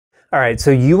All right,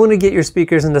 so you want to get your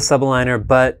speakers into SubAligner,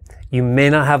 but you may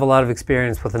not have a lot of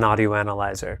experience with an audio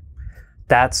analyzer.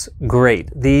 That's great.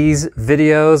 These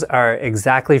videos are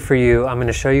exactly for you. I'm going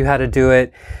to show you how to do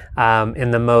it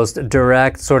in the most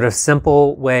direct, sort of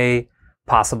simple way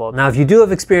possible. Now, if you do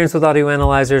have experience with audio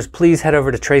analyzers, please head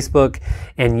over to Tracebook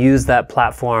and use that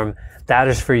platform. That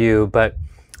is for you. But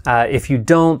if you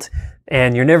don't,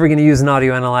 and you're never going to use an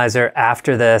audio analyzer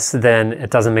after this, then it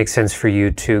doesn't make sense for you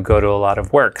to go to a lot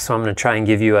of work. So I'm going to try and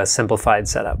give you a simplified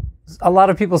setup. A lot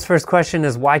of people's first question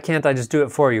is, why can't I just do it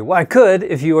for you? Well, I could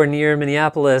if you are near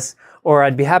Minneapolis, or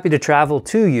I'd be happy to travel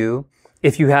to you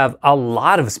if you have a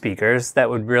lot of speakers. That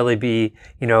would really be,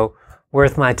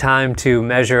 worth my time to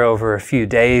measure over a few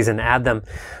days and add them.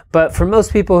 But for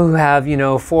most people who have,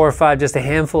 4 or 5, just a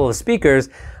handful of speakers,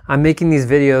 I'm making these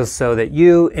videos so that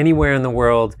you, anywhere in the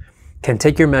world, can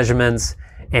take your measurements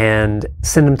and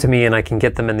send them to me, and I can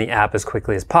get them in the app as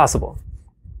quickly as possible.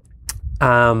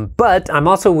 But I'm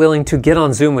also willing to get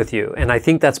on Zoom with you, and I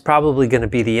think that's probably going to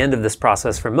be the end of this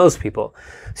process for most people.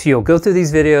 So you'll go through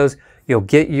these videos, you'll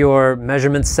get your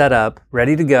measurements set up,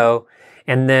 ready to go,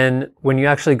 and then when you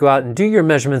actually go out and do your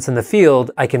measurements in the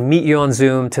field, I can meet you on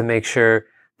Zoom to make sure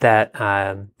that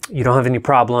you don't have any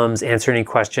problems, answer any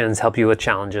questions, help you with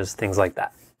challenges, things like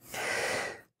that.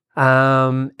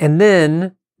 And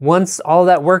then once all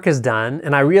that work is done,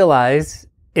 and I realize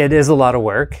it is a lot of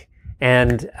work,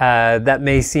 and that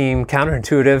may seem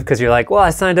counterintuitive because you're like, well,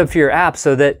 I signed up for your app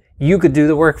so that you could do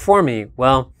the work for me.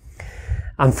 Well,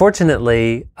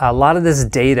 unfortunately, a lot of this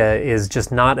data is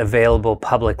just not available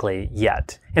publicly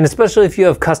yet. And especially if you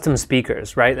have custom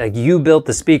speakers, right? Like you built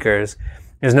the speakers,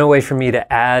 there's no way for me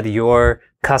to add your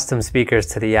custom speakers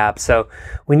to the app. So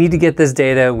we need to get this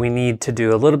data. We need to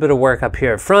do a little bit of work up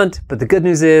here at front, but the good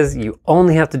news is you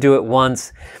only have to do it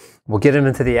once. We'll get them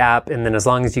into the app, and then as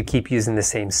long as you keep using the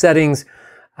same settings,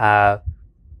 you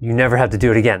never have to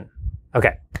do it again.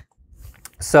 Okay,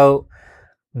 so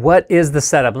what is the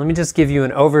setup? Let me just give you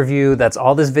an overview. That's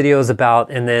all this video is about,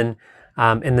 and then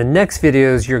in the next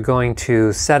videos, you're going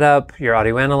to set up your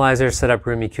audio analyzer, set up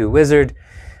Room EQ Wizard.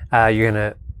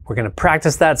 We're gonna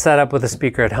practice that setup with a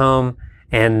speaker at home,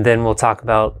 and then we'll talk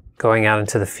about going out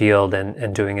into the field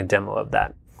and doing a demo of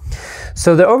that.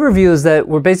 So the overview is that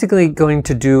we're basically going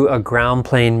to do a ground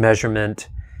plane measurement.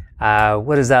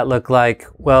 What does that look like?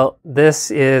 Well, this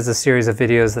is a series of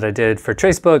videos that I did for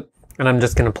Tracebook, and I'm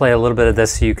just gonna play a little bit of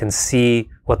this so you can see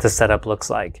what the setup looks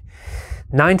like.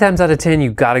 9 times out of 10,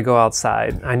 you've gotta go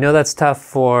outside. I know that's tough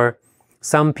for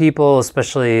some people,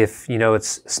 especially if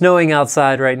it's snowing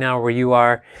outside right now where you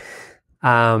are.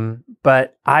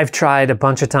 But I've tried a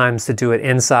bunch of times to do it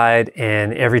inside,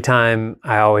 and every time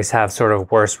I always have sort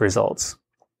of worse results.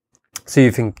 So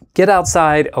you can get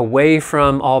outside away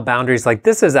from all boundaries. Like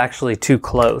this is actually too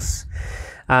close.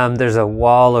 There's a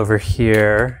wall over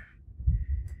here,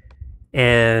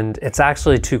 and it's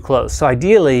actually too close. So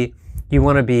ideally, you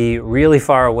want to be really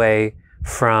far away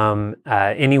from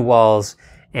any walls,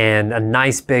 and a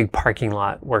nice big parking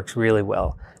lot works really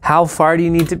well. How far do you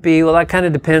need to be? Well, that kind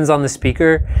of depends on the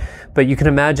speaker, but you can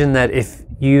imagine that if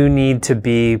you need to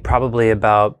be probably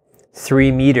about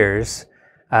 3 meters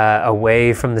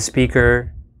away from the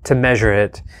speaker to measure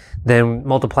it, then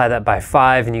multiply that by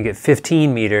 5 and you get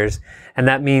 15 meters. And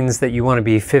that means that you want to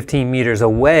be 15 meters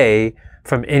away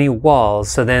from any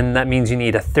walls. So then that means you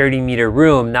need a 30-meter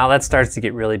room. Now that starts to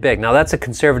get really big. Now that's a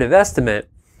conservative estimate,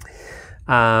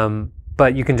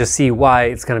 but you can just see why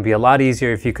it's going to be a lot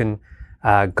easier if you can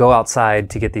go outside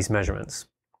to get these measurements.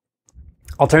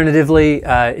 Alternatively,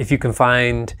 if you can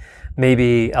find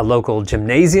maybe a local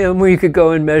gymnasium where you could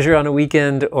go and measure on a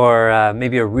weekend, or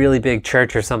maybe a really big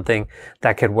church or something,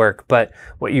 that could work. But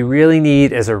what you really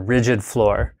need is a rigid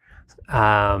floor.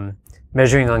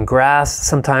 Measuring on grass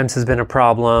sometimes has been a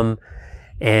problem,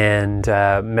 and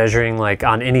measuring like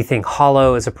on anything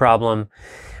hollow is a problem.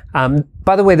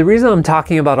 By the way, the reason I'm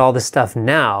talking about all this stuff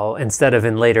now instead of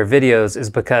in later videos is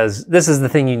because this is the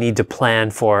thing you need to plan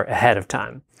for ahead of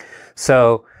time.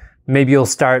 So maybe you'll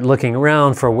start looking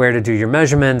around for where to do your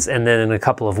measurements, and then in a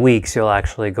couple of weeks, you'll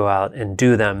actually go out and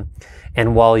do them.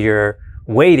 And while you're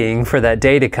waiting for that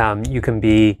day to come, you can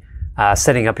be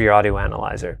setting up your audio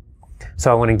analyzer.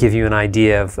 So I want to give you an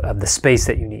idea of the space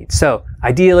that you need. So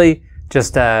ideally,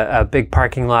 just a big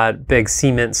parking lot, big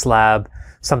cement slab,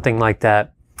 something like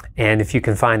that. And if you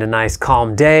can find a nice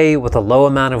calm day with a low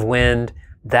amount of wind,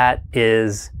 that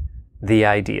is the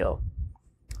ideal.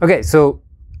 Okay, so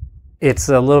it's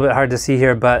a little bit hard to see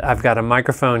here, but I've got a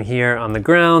microphone here on the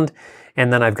ground,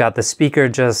 and then I've got the speaker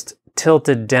just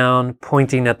tilted down,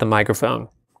 pointing at the microphone.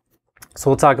 So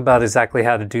we'll talk about exactly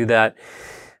how to do that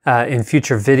in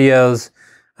future videos.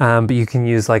 But you can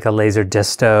use like a laser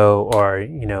disto, or,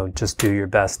 you know, just do your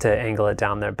best to angle it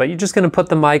down there. But you're just going to put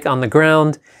the mic on the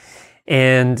ground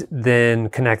and then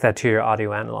connect that to your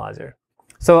audio analyzer.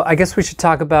 So I guess we should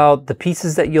talk about the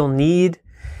pieces that you'll need.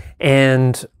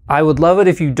 And I would love it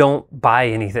if you don't buy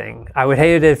anything. I would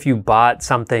hate it if you bought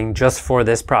something just for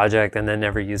this project and then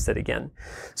never used it again.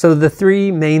 So the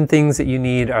three main things that you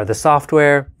need are the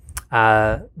software,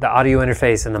 the audio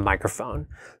interface, and the microphone.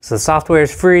 So the software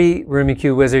is free, Room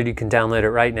EQ Wizard. You can download it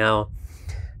right now.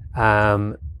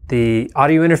 The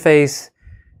audio interface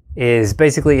is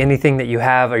basically anything that you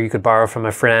have or you could borrow from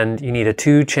a friend. You need a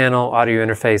 2-channel audio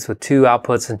interface with 2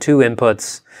 outputs and 2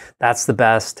 inputs. That's the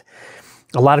best.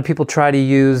 A lot of people try to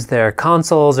use their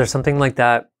consoles or something like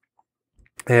that,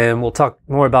 and we'll talk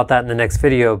more about that in the next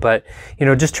video. But, you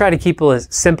know, just try to keep it as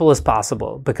simple as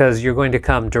possible, because you're going to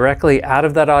come directly out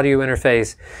of that audio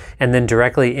interface and then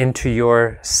directly into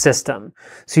your system.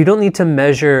 So you don't need to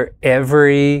measure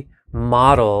every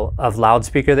model of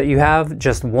loudspeaker that you have,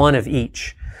 just one of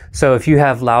each. So if you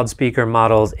have loudspeaker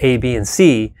models A, B, and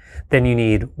C, then you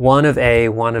need one of A,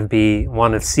 one of B,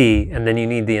 one of C, and then you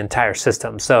need the entire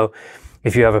system. So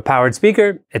if you have a powered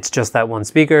speaker, it's just that one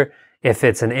speaker. If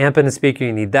it's an amp and a speaker,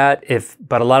 you need that.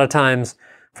 But a lot of times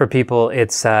for people,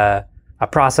 it's a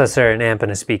processor, an amp,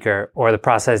 and a speaker, or the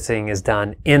processing is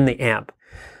done in the amp.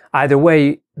 Either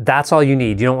way, that's all you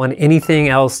need. You don't want anything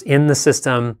else in the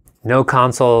system, no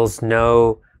consoles,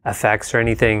 no effects or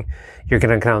anything. You're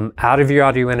going to come out of your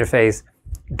audio interface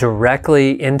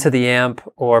directly into the amp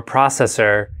or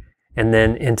processor and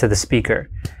then into the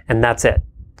speaker, and that's it.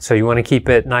 So you want to keep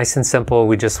it nice and simple.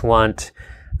 We just want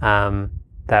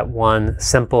that one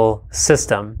simple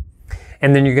system.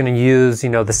 And then you're going to use, you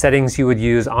know, the settings you would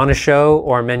use on a show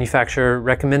or manufacturer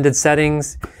recommended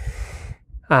settings,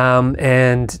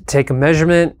 and take a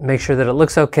measurement, make sure that it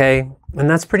looks okay, and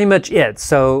that's pretty much it.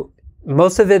 So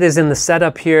most of it is in the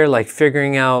setup here, like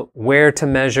figuring out where to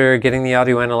measure, getting the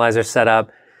audio analyzer set up,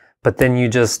 but then you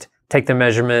just take the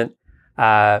measurement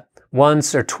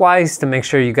once or twice to make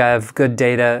sure you have good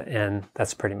data, and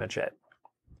that's pretty much it.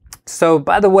 So,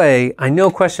 by the way, I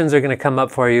know questions are going to come up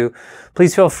for you.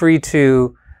 Please feel free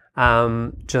to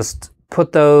just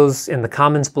put those in the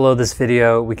comments below this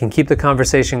video. We can keep the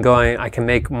conversation going. I can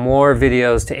make more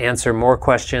videos to answer more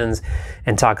questions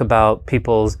and talk about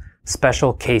people's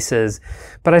special cases.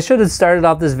 But I should have started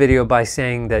off this video by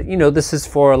saying that, you know, this is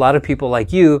for a lot of people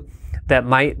like you that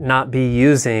might not be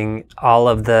using all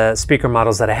of the speaker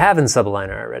models that I have in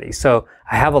SubAligner already. So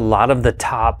I have a lot of the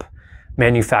top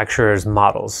manufacturers'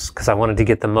 models because I wanted to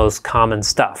get the most common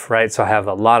stuff, right? So I have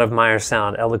a lot of Meyer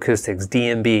Sound, L Acoustics,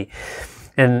 DMB,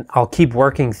 and I'll keep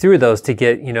working through those to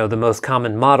get, you know, the most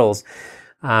common models.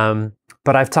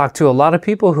 But I've talked to a lot of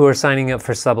people who are signing up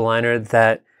for SubAligner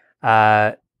that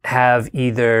have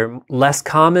either less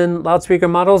common loudspeaker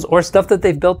models or stuff that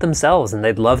they've built themselves and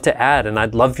they'd love to add, and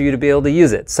I'd love for you to be able to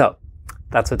use it. So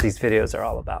that's what these videos are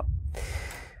all about.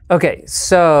 Okay,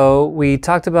 so we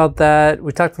talked about that.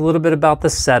 We talked a little bit about the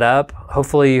setup.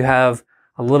 Hopefully you have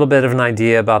a little bit of an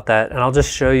idea about that. And I'll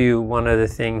just show you one other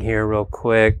thing here real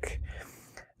quick.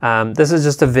 This is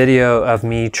just a video of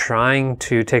me trying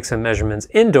to take some measurements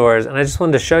indoors. And I just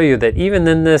wanted to show you that even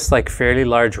in this like fairly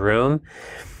large room,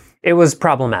 it was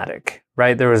problematic,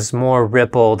 right? There was more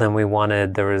ripple than we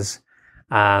wanted. There was,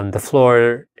 the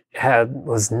floor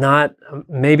was not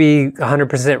maybe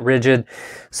 100% rigid.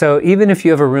 So even if you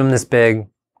have a room this big,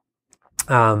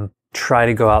 try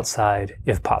to go outside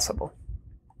if possible.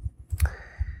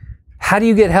 How do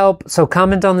you get help? So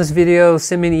comment on this video,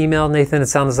 send me an email,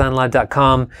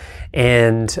 nathan@sounddesignlive.com,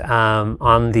 and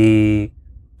on the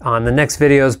next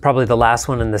videos, probably the last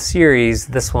one in the series,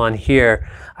 this one here,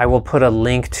 I will put a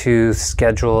link to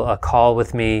schedule a call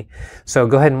with me. So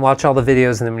go ahead and watch all the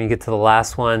videos, and then when you get to the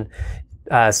last one,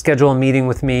 schedule a meeting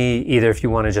with me, either if you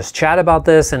want to just chat about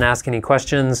this and ask any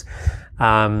questions,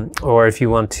 or if you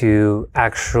want to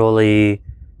actually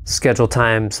schedule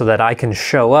time so that I can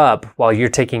show up while you're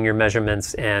taking your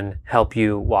measurements and help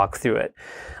you walk through it.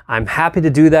 I'm happy to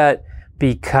do that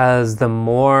because the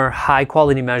more high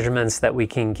quality measurements that we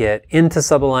can get into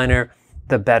SubAligner,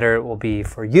 the better it will be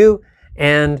for you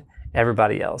and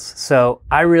everybody else. So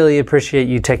I really appreciate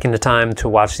you taking the time to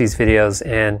watch these videos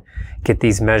and get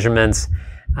these measurements.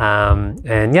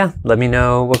 And yeah, let me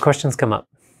know what questions come up.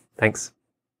 Thanks.